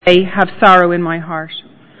have sorrow in my heart.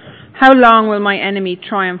 How long will my enemy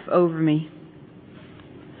triumph over me?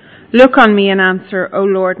 Look on me and answer, O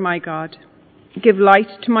Lord my God. Give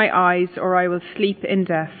light to my eyes, or I will sleep in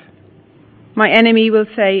death. My enemy will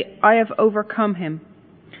say, I have overcome him,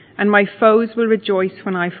 and my foes will rejoice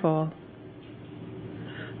when I fall.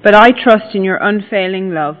 But I trust in your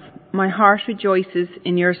unfailing love. My heart rejoices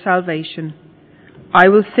in your salvation. I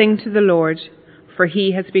will sing to the Lord, for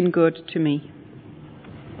he has been good to me.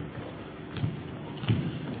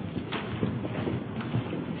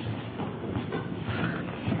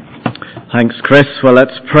 Thanks, Chris. Well,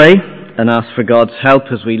 let's pray and ask for God's help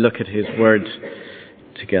as we look at his word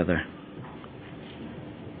together.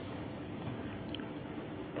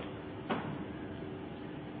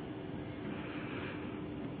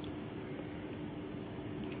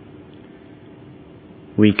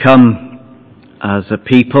 We come as a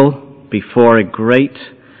people before a great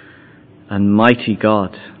and mighty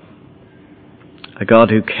God, a God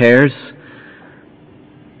who cares,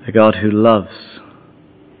 a God who loves,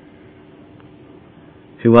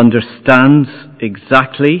 who understands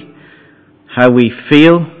exactly how we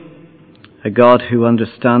feel, a God who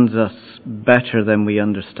understands us better than we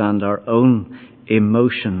understand our own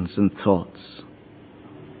emotions and thoughts.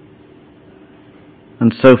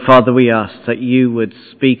 And so, Father, we ask that you would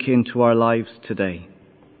speak into our lives today.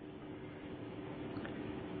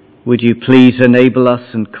 Would you please enable us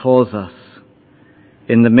and cause us,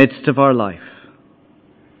 in the midst of our life,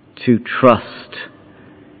 to trust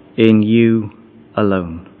in you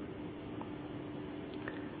alone.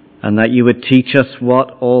 And that you would teach us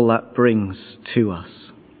what all that brings to us.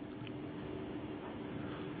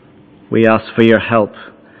 We ask for your help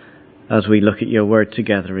as we look at your word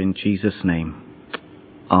together in Jesus' name.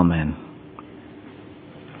 Amen.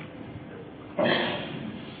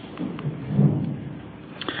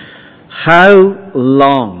 How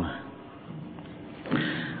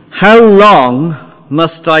long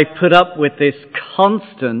must I put up with this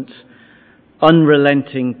constant,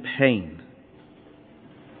 unrelenting pain?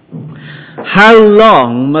 How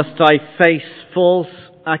long must I face false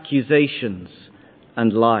accusations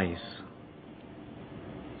and lies?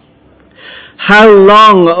 How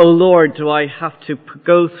long, O Lord, do I have to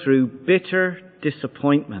go through bitter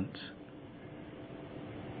disappointment?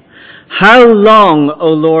 How long, O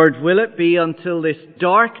Lord, will it be until this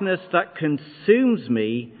darkness that consumes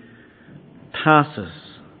me passes?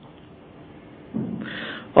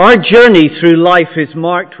 Our journey through life is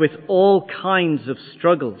marked with all kinds of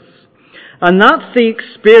struggles. And that's the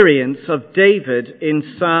experience of David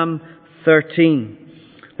in Psalm 13.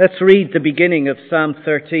 Let's read the beginning of Psalm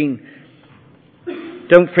 13.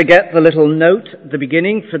 Don't forget the little note at the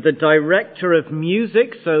beginning for the director of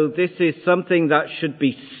music. So this is something that should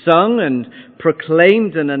be sung and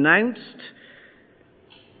proclaimed and announced.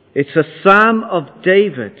 It's a Psalm of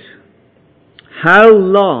David. How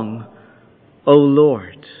long, O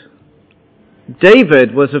Lord?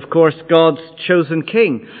 David was, of course, God's chosen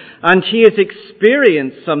king, and he has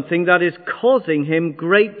experienced something that is causing him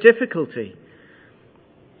great difficulty.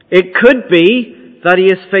 It could be that he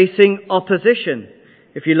is facing opposition.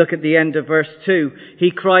 If you look at the end of verse 2,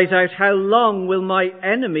 he cries out, how long will my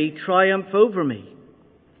enemy triumph over me?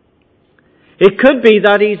 It could be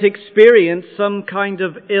that he's experienced some kind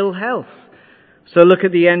of ill health. So look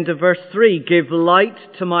at the end of verse 3, give light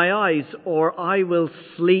to my eyes, or I will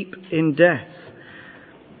sleep in death.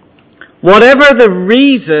 Whatever the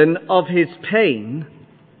reason of his pain,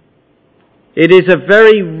 it is a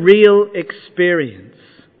very real experience.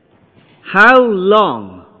 How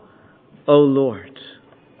long, O Lord?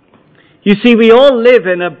 You see, we all live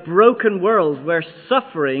in a broken world where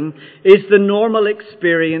suffering is the normal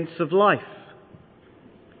experience of life.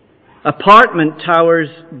 Apartment towers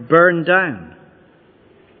burn down.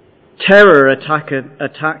 Terror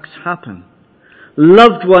attacks happen.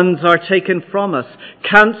 Loved ones are taken from us.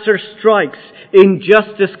 Cancer strikes.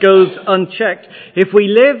 Injustice goes unchecked. If we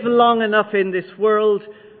live long enough in this world,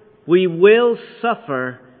 we will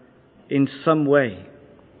suffer in some way.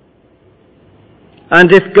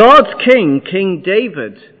 And if God's king, King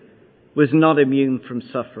David, was not immune from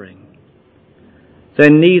suffering,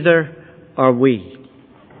 then neither are we.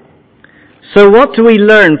 So what do we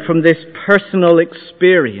learn from this personal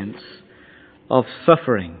experience of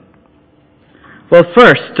suffering? Well,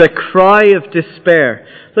 first, a cry of despair.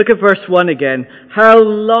 Look at verse 1 again. How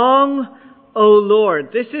long, O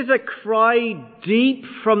Lord? This is a cry deep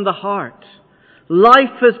from the heart.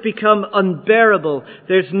 Life has become unbearable.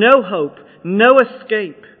 There's no hope, no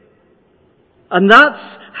escape. And that's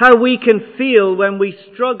how we can feel when we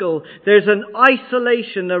struggle. There's an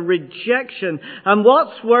isolation, a rejection. And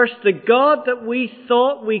what's worse, the God that we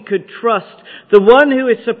thought we could trust, the one who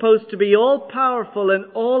is supposed to be all-powerful and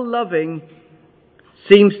all-loving,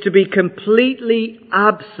 seems to be completely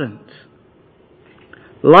absent.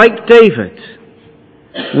 Like David,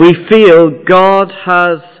 we feel God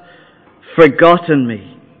has forgotten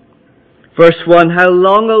me. Verse 1, how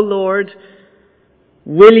long, O Lord,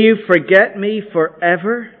 will you forget me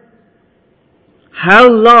forever? How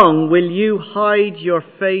long will you hide your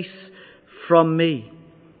face from me?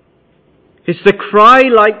 It's the cry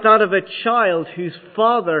like that of a child whose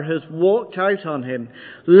father has walked out on him,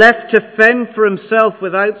 left to fend for himself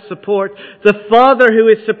without support. The father who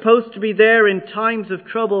is supposed to be there in times of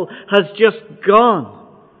trouble has just gone.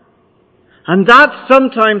 And that's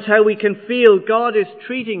sometimes how we can feel God is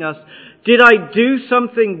treating us. Did I do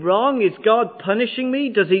something wrong? Is God punishing me?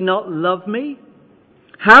 Does He not love me?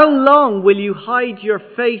 How long will you hide your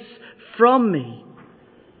face from me?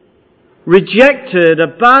 Rejected,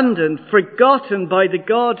 abandoned, forgotten by the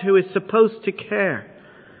God who is supposed to care.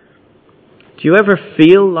 Do you ever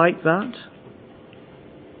feel like that?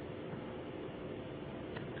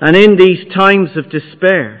 And in these times of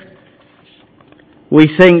despair, we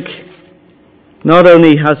think, not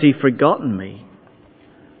only has He forgotten me,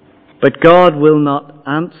 but God will not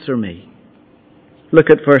answer me.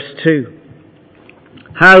 Look at verse 2.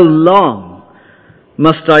 How long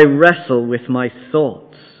must I wrestle with my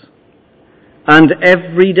thoughts, and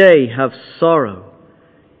every day have sorrow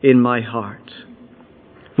in my heart?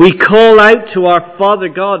 We call out to our Father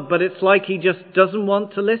God, but it's like He just doesn't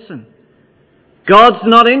want to listen. God's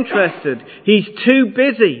not interested. He's too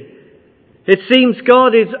busy. It seems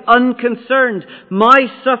God is unconcerned. My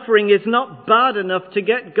suffering is not bad enough to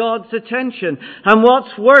get God's attention. And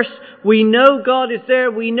what's worse, we know God is there,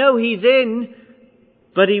 we know He's in,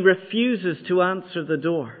 but He refuses to answer the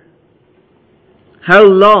door. How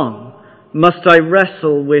long must I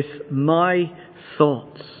wrestle with my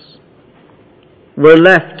thoughts? We're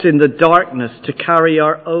left in the darkness to carry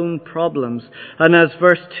our own problems. And as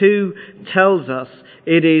verse 2 tells us,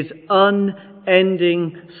 it is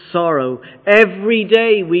unending sorrow. Every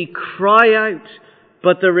day we cry out,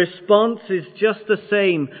 but the response is just the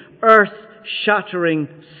same, earth-shattering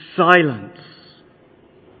silence.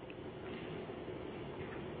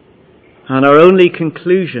 And our only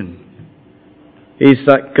conclusion is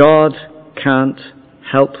that God can't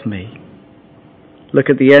help me. Look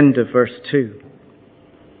at the end of verse 2.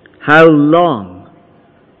 How long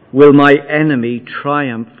will my enemy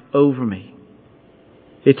triumph over me?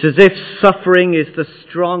 It's as if suffering is the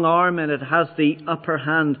strong arm and it has the upper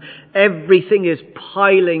hand. Everything is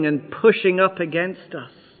piling and pushing up against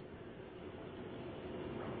us.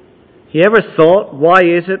 You ever thought, why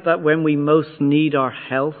is it that when we most need our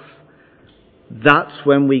health, that's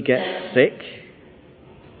when we get sick?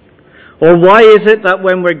 Or why is it that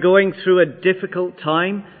when we're going through a difficult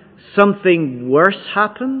time, something worse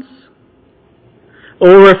happens?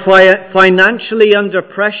 Or we're financially under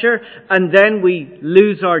pressure and then we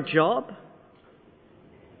lose our job?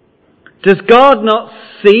 Does God not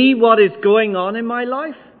see what is going on in my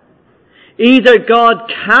life? Either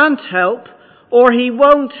God can't help or He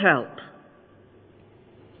won't help.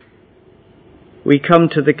 We come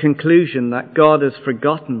to the conclusion that God has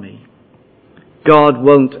forgotten me. God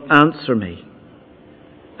won't answer me.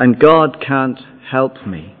 And God can't help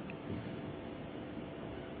me.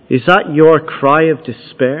 Is that your cry of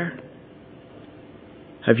despair?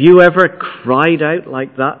 Have you ever cried out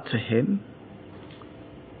like that to Him?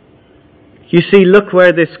 You see, look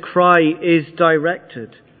where this cry is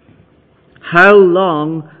directed. How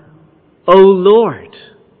long, O Lord?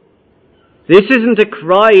 This isn't a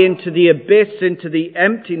cry into the abyss, into the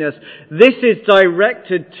emptiness. This is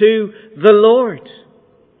directed to the Lord.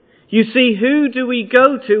 You see, who do we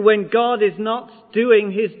go to when God is not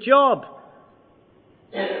doing His job?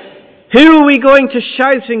 Who are we going to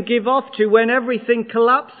shout and give off to when everything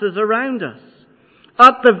collapses around us?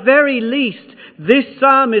 At the very least, this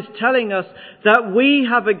psalm is telling us that we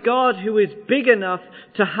have a God who is big enough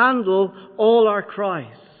to handle all our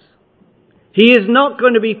cries. He is not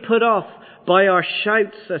going to be put off by our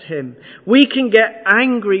shouts at Him. We can get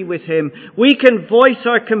angry with Him. We can voice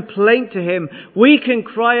our complaint to Him. We can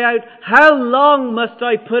cry out, how long must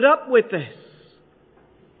I put up with this?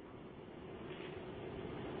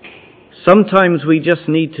 Sometimes we just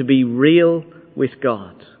need to be real with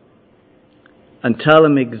God and tell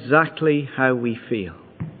Him exactly how we feel.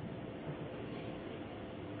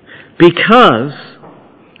 Because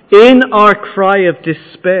in our cry of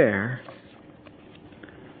despair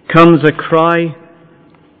comes a cry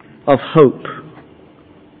of hope.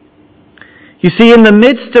 You see, in the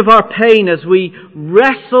midst of our pain, as we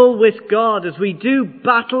wrestle with God, as we do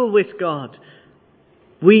battle with God,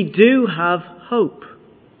 we do have hope.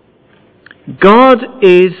 God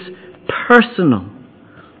is personal.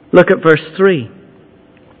 Look at verse 3.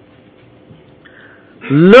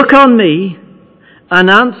 Look on me and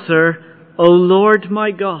answer, O Lord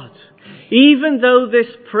my God. Even though this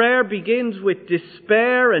prayer begins with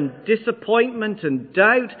despair and disappointment and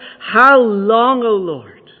doubt, how long, O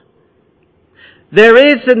Lord? There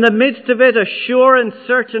is in the midst of it a sure and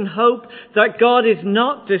certain hope that God is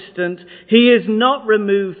not distant. He is not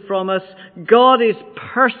removed from us. God is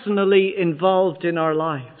personally involved in our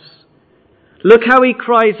lives. Look how he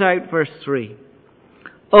cries out, verse 3.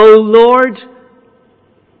 O Lord,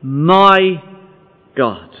 my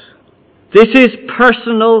God. This is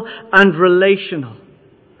personal and relational.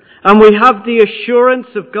 And we have the assurance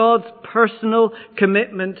of God's personal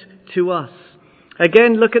commitment to us.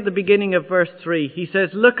 Again, look at the beginning of verse 3. He says,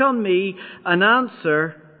 look on me and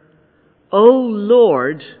answer, O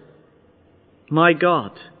Lord, my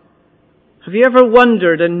God. Have you ever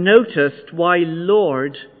wondered and noticed why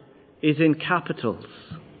Lord is in capitals?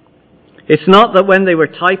 It's not that when they were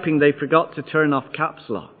typing they forgot to turn off caps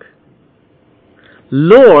lock.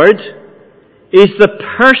 Lord is the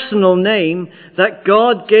personal name that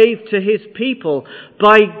God gave to his people.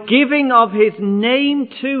 By giving of his name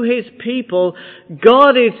to his people,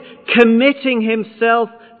 God is committing himself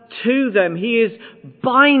to them. He is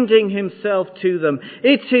binding himself to them.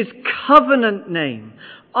 It's his covenant name.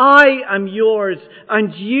 I am yours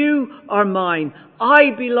and you are mine.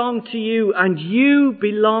 I belong to you and you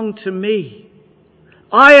belong to me.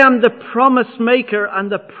 I am the promise maker and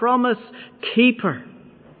the promise keeper.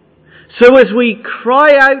 So as we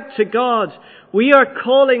cry out to God, we are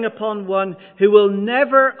calling upon one who will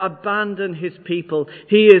never abandon his people.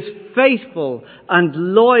 He is faithful and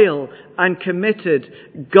loyal and committed.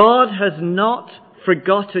 God has not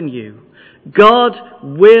forgotten you. God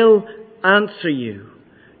will answer you.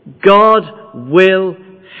 God will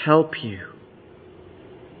help you.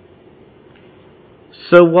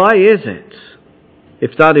 So why is it,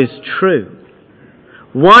 if that is true,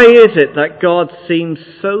 why is it that God seems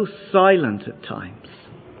so silent at times?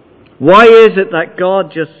 Why is it that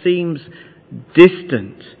God just seems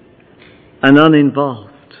distant and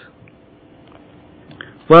uninvolved?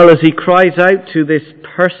 Well, as he cries out to this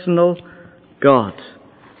personal God,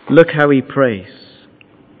 look how he prays.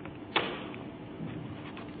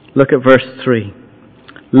 Look at verse 3.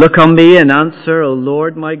 Look on me and answer, O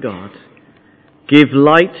Lord my God. Give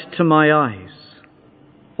light to my eyes,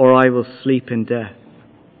 or I will sleep in death.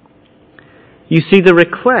 You see, the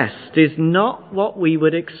request is not what we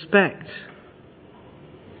would expect.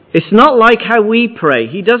 It's not like how we pray.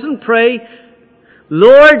 He doesn't pray,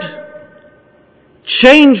 Lord,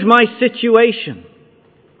 change my situation.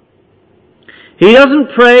 He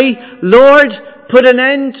doesn't pray, Lord, put an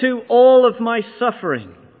end to all of my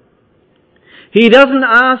suffering. He doesn't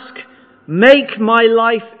ask, make my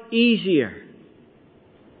life easier.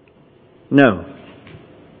 No.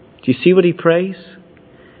 Do you see what he prays?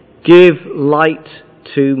 Give light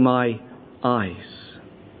to my eyes.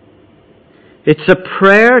 It's a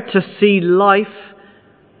prayer to see life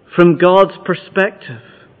from God's perspective.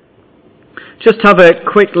 Just have a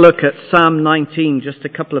quick look at Psalm 19, just a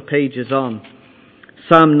couple of pages on.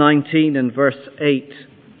 Psalm 19 and verse 8.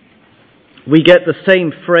 We get the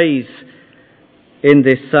same phrase in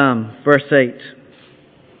this psalm, verse 8.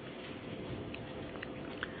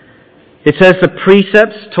 It says the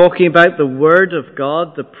precepts, talking about the Word of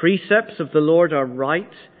God, the precepts of the Lord are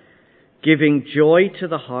right, giving joy to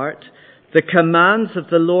the heart. The commands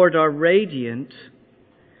of the Lord are radiant,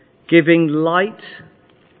 giving light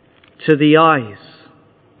to the eyes.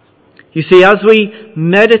 You see, as we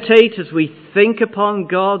meditate, as we think upon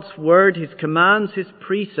God's Word, His commands, His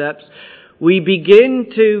precepts, we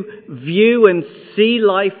begin to view and see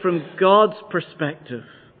life from God's perspective.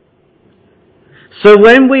 So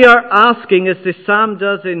when we are asking, as this psalm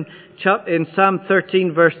does in Psalm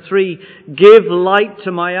 13 verse 3, give light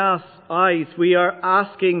to my eyes, we are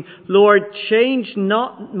asking, Lord, change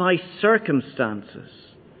not my circumstances,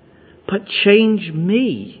 but change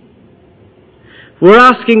me. We're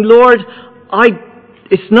asking, Lord,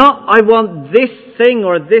 it's not I want this thing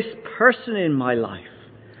or this person in my life,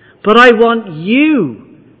 but I want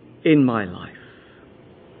you in my life.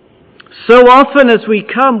 So often as we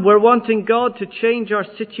come, we're wanting God to change our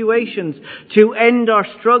situations, to end our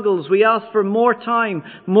struggles. We ask for more time,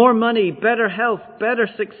 more money, better health, better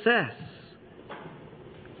success.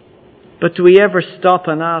 But do we ever stop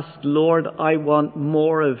and ask, Lord, I want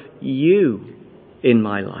more of you in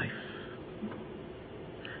my life?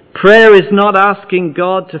 Prayer is not asking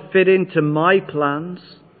God to fit into my plans,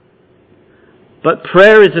 but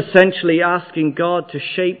prayer is essentially asking God to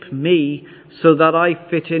shape me so that I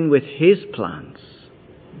fit in with His plans.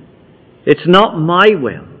 It's not my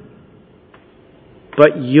will,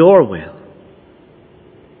 but your will.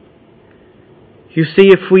 You see,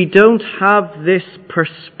 if we don't have this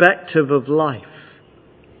perspective of life,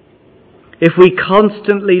 if we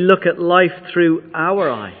constantly look at life through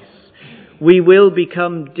our eyes, we will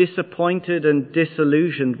become disappointed and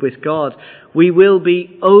disillusioned with God. We will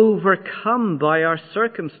be overcome by our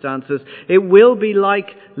circumstances. It will be like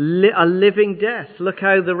a living death. Look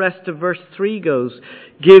how the rest of verse 3 goes.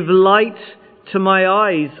 Give light to my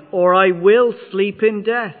eyes, or I will sleep in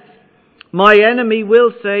death. My enemy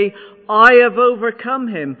will say, I have overcome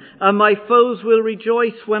him, and my foes will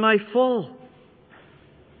rejoice when I fall.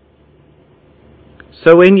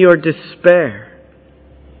 So in your despair,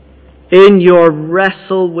 in your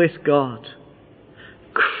wrestle with God,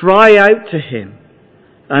 cry out to Him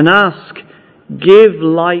and ask, give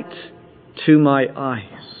light to my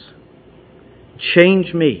eyes.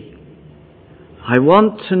 Change me. I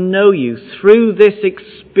want to know you through this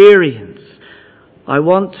experience. I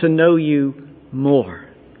want to know you more.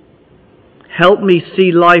 Help me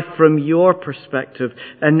see life from your perspective.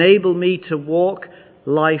 Enable me to walk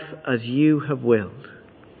life as you have willed.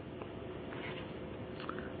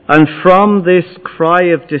 And from this cry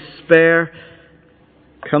of despair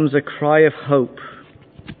comes a cry of hope,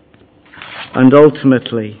 and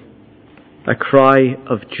ultimately a cry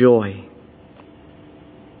of joy.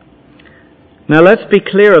 Now let's be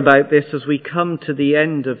clear about this as we come to the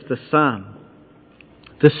end of the psalm.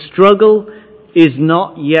 The struggle is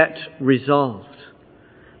not yet resolved.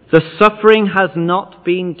 The suffering has not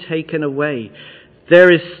been taken away.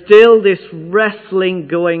 There is still this wrestling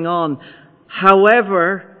going on.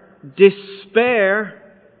 However, despair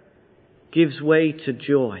gives way to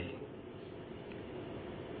joy.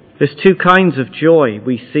 There's two kinds of joy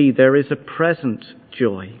we see. There is a present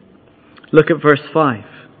joy. Look at verse 5.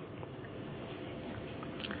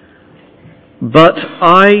 But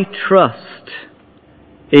I trust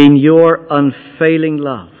in your unfailing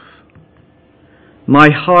love. My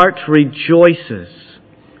heart rejoices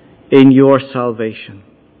in your salvation.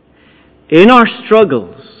 In our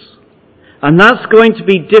struggles, and that's going to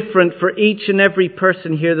be different for each and every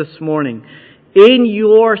person here this morning. In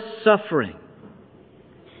your suffering,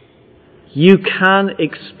 you can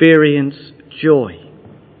experience joy.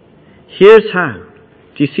 Here's how.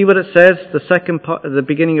 Do you see what it says? The second part, the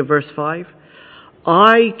beginning of verse 5.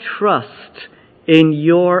 I trust in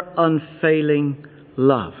your unfailing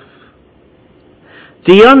love.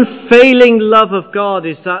 The unfailing love of God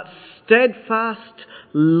is that steadfast,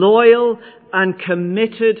 loyal, and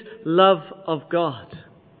committed love of God.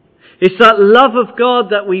 It's that love of God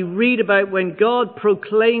that we read about when God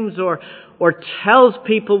proclaims or tells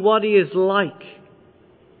people what He is like.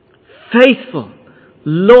 Faithful,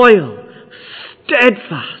 loyal,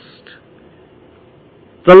 steadfast.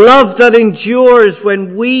 The love that endures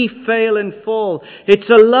when we fail and fall. It's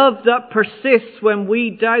a love that persists when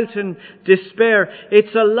we doubt and despair.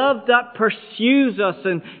 It's a love that pursues us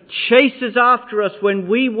and chases after us when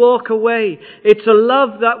we walk away. It's a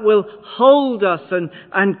love that will hold us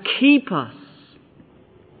and keep us.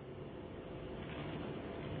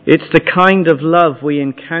 It's the kind of love we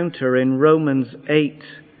encounter in Romans 8,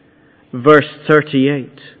 verse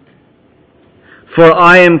 38. For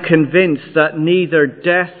I am convinced that neither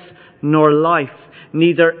death nor life,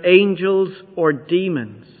 neither angels or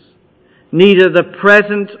demons, neither the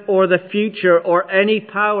present or the future or any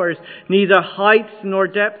powers, neither height nor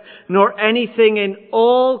depth, nor anything in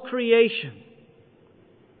all creation,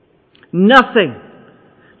 nothing,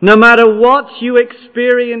 no matter what you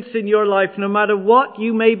experience in your life, no matter what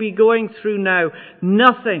you may be going through now,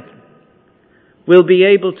 nothing will be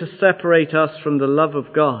able to separate us from the love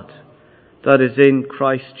of God that is in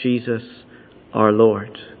Christ Jesus our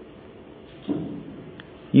Lord.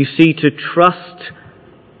 You see, to trust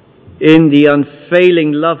in the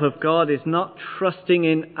unfailing love of God is not trusting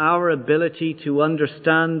in our ability to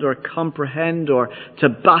understand or comprehend or to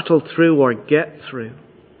battle through or get through.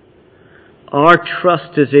 Our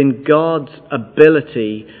trust is in God's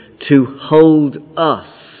ability to hold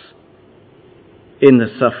us in the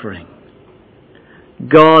suffering.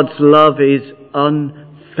 God's love is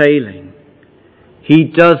unfailing. He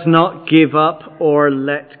does not give up or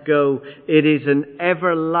let go. It is an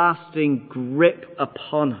everlasting grip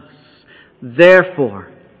upon us.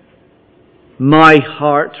 Therefore, my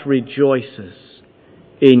heart rejoices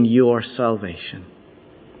in your salvation.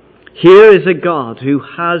 Here is a God who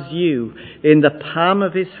has you in the palm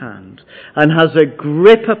of his hand and has a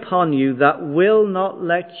grip upon you that will not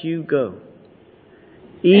let you go,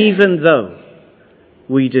 even though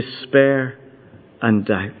we despair and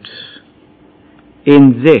doubt.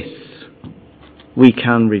 In this we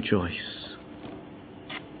can rejoice.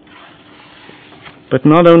 But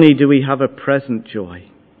not only do we have a present joy,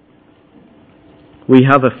 we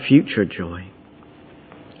have a future joy.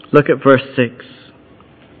 Look at verse 6.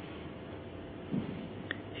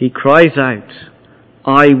 He cries out,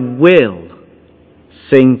 I will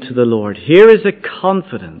sing to the Lord. Here is a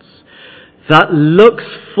confidence that looks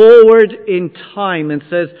forward in time and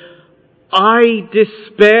says, I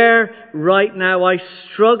despair right now, I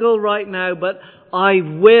struggle right now, but I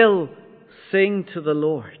will sing to the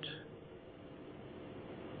Lord.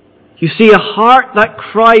 You see, a heart that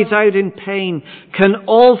cries out in pain can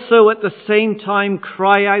also at the same time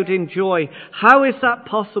cry out in joy. How is that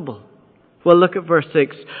possible? Well, look at verse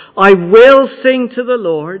 6. I will sing to the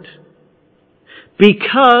Lord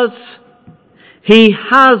because he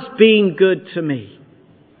has been good to me.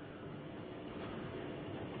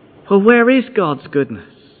 Well, where is God's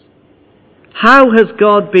goodness? How has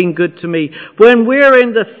God been good to me? When we're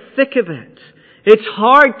in the thick of it, it's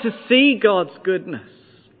hard to see God's goodness.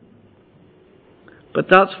 But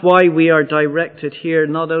that's why we are directed here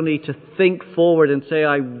not only to think forward and say,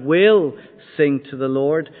 I will sing to the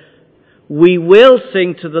Lord. We will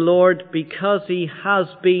sing to the Lord because he has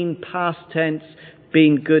been, past tense,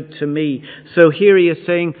 been good to me. So here he is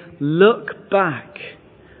saying, look back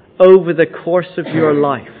over the course of your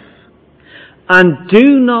life and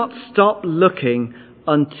do not stop looking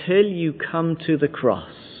until you come to the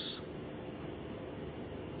cross.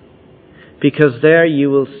 Because there you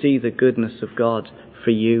will see the goodness of God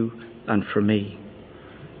for you and for me.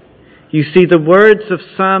 You see, the words of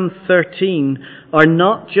Psalm 13 are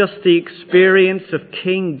not just the experience of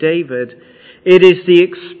King David. It is the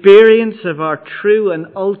experience of our true and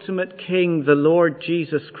ultimate King, the Lord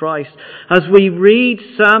Jesus Christ. As we read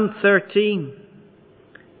Psalm 13,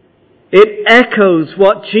 it echoes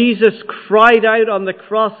what Jesus cried out on the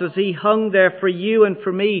cross as he hung there for you and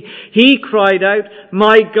for me. He cried out,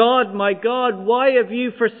 my God, why have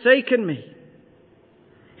you forsaken me?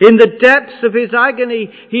 In the depths of his agony,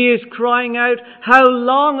 he is crying out, how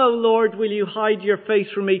long, O Lord, will you hide your face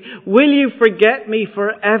from me? Will you forget me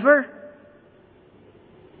forever?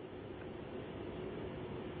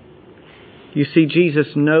 You see, Jesus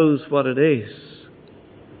knows what it is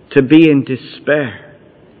to be in despair,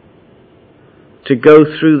 to go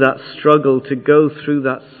through that struggle, to go through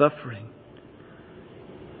that suffering.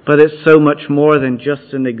 But it's so much more than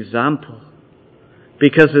just an example.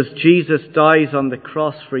 Because as Jesus dies on the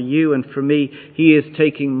cross for you and for me, he is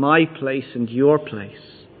taking my place and your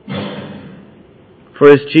place. For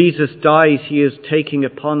as Jesus dies, he is taking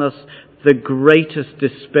upon us the greatest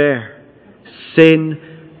despair, sin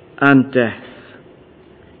and death.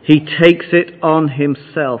 He takes it on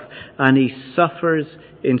himself and he suffers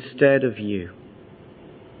instead of you.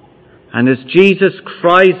 And as Jesus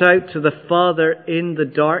cries out to the Father in the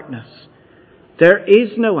darkness, there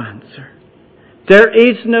is no answer. There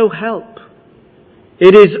is no help.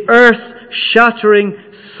 It is earth-shattering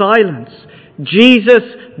silence. Jesus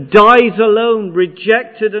dies alone,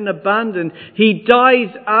 rejected and abandoned. He dies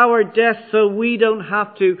our death so we don't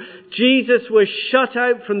have to. Jesus was shut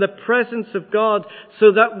out from the presence of God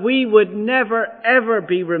so that we would never ever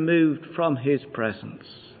be removed from his presence.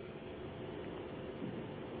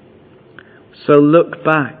 So look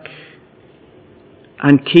back.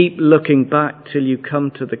 And keep looking back till you come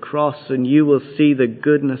to the cross and you will see the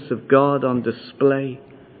goodness of God on display.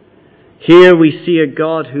 Here we see a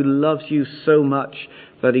God who loves you so much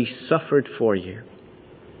that he suffered for you.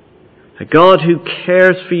 A God who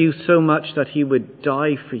cares for you so much that he would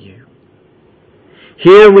die for you.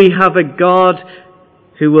 Here we have a God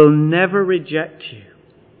who will never reject you,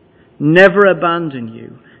 never abandon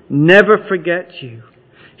you, never forget you.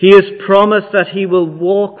 He has promised that he will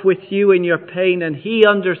walk with you in your pain, and he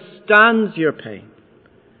understands your pain.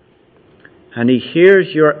 And he hears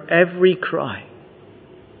your every cry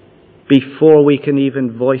before we can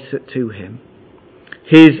even voice it to him.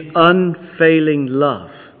 His unfailing love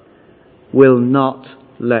will not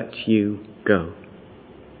let you go.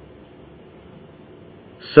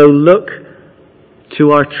 So look to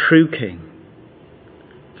our true King,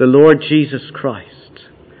 the Lord Jesus Christ.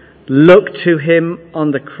 Look to him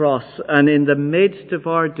on the cross, and in the midst of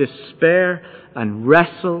our despair and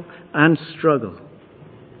wrestle and struggle,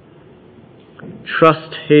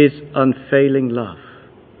 trust his unfailing love.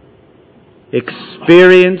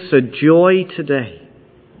 Experience a joy today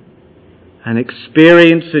and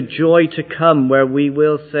experience a joy to come where we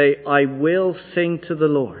will say, I will sing to the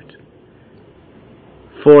Lord,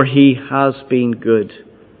 for he has been good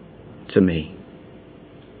to me.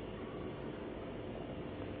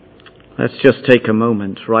 Let's just take a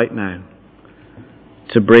moment right now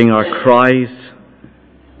to bring our cries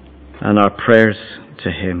and our prayers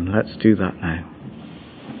to him. Let's do that now.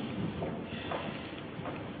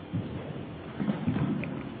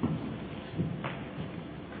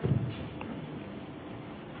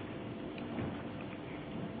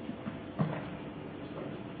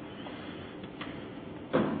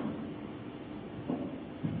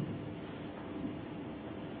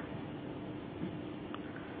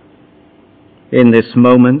 In this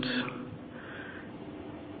moment,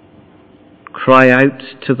 cry out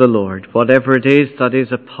to the Lord, whatever it is that is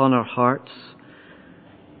upon our hearts,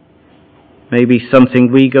 maybe something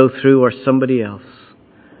we go through or somebody else.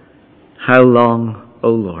 How long, O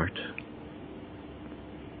Lord?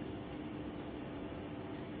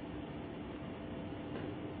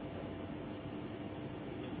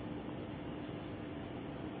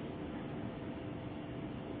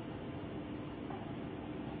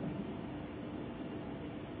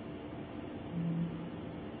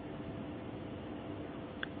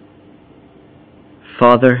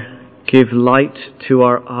 Father, give light to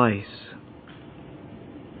our eyes.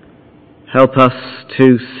 Help us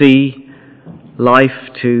to see life,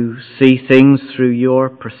 to see things through your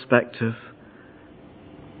perspective.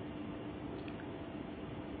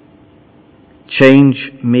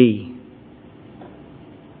 Change me.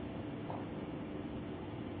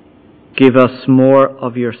 Give us more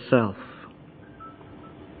of yourself.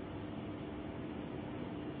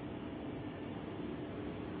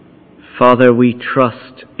 Father, we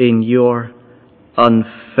trust in your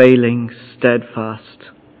unfailing,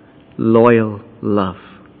 steadfast, loyal love.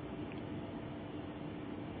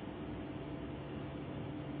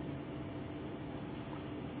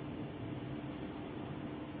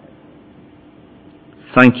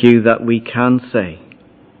 Thank you that we can say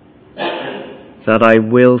that I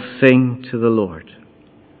will sing to the Lord,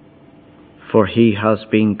 for he has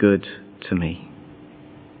been good to me.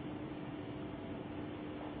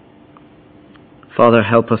 Father,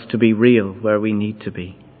 help us to be real where we need to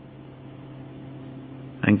be,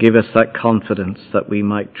 and give us that confidence that we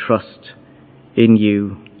might trust in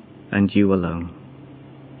you and you alone.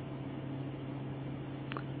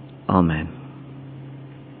 Amen.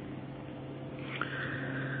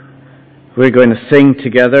 We're going to sing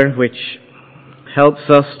together, which helps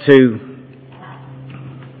us to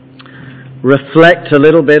reflect a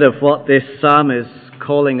little bit of what this psalm is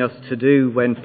calling us to do when